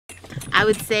I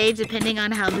would say, depending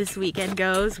on how this weekend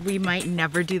goes, we might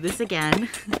never do this again.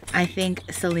 I think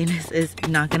Salinas is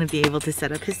not gonna be able to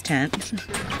set up his tent. We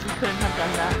couldn't have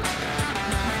done that.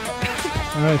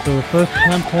 All right, so the first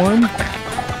camp horn.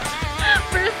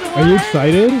 First one. Are you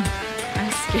excited?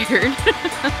 I'm scared.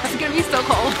 It's gonna be so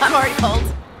cold. I'm already cold.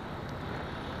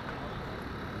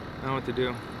 I know what to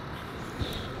do.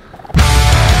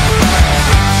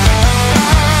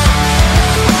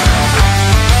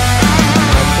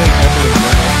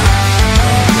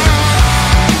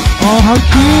 Oh, how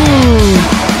cute!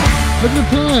 Look at the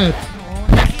pet!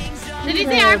 Did you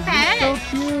see our pet? So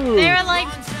cute! They were like,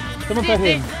 Someone pet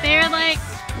him. they're like,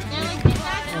 you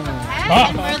guys have a pet?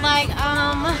 And we're like,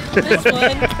 this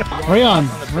one. Rayon,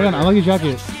 I like your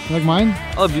jacket. You like mine?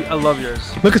 I love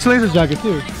yours. Look at Selena's jacket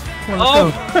too. Come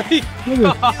on, let's go. Look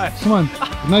at this. Come on.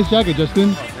 Nice jacket,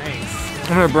 Justin. Thanks.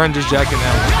 I'm gonna burn this jacket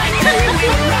now.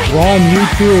 Ron, you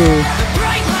too.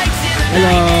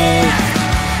 Hello.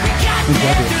 Good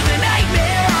jacket.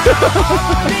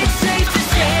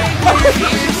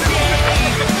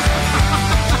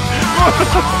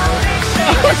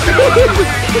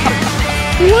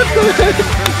 What the heck?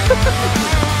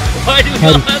 Why do we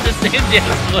all have the same damn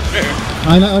sweater?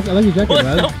 I like your jacket, What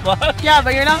man. the fuck? Yeah,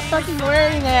 but you're not fucking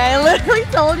wearing it. I literally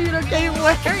told you to keep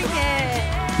wearing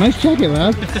it. Nice jacket,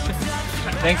 lad.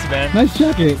 Thanks, man. Nice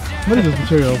jacket. What is this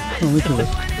material? Oh, listen to this.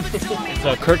 It's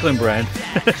a Kirkland brand.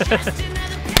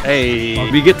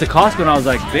 Hey, we get to Costco and I was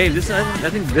like, babe, I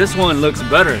think this one looks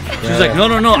better. She's like, no,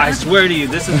 I swear to you,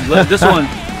 this one.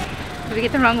 Did we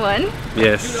get the wrong one?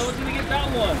 Yes. I was gonna get that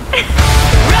one.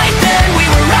 Right then, we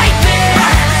were right there.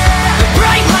 The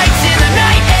bright lights in the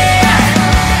night air.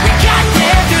 We got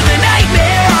there through the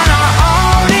nightmare on our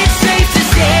own. It's safe to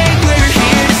say we're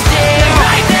here to stay.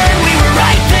 Right then, we were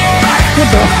right there. What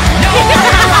the? No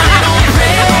more running on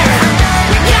prayer.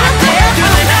 We got there through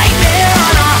the nightmare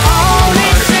on our own.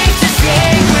 It's safe to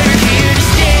say we're here to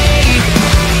stay.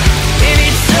 And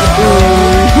it's so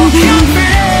comforting.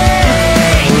 Where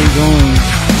are you going?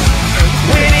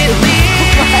 When it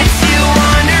leaves you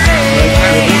wondering.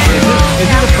 Is it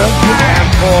the front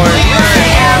Make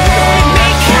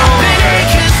happening,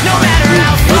 'cause no matter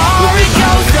how far it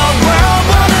goes, the world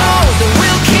will know that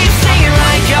we'll keep singing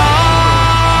like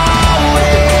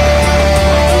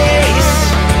always.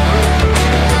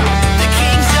 The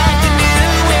kings of the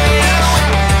new age.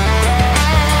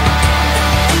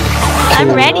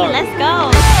 I'm ready, let's go.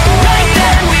 Right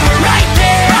then, we were right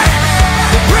there.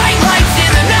 The bright lights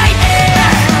in the night air.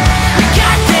 We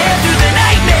got there through the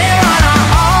nightmare on our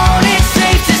own. It's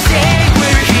safe to say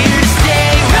we're here to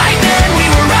stay. Right then, we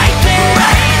were right there.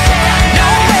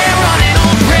 Nowhere running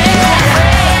on prayer.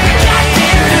 We got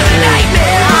there through the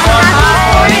nightmare on our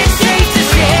own. It's safe to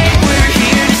say we're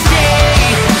here to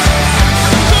stay.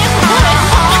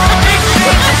 It's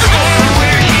safe to say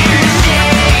we're here to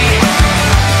stay.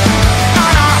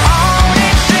 On our own,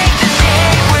 it's safe to say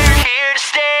we're here to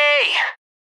stay.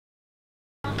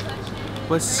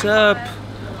 What's up?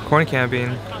 Corn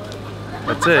camping.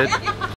 That's it.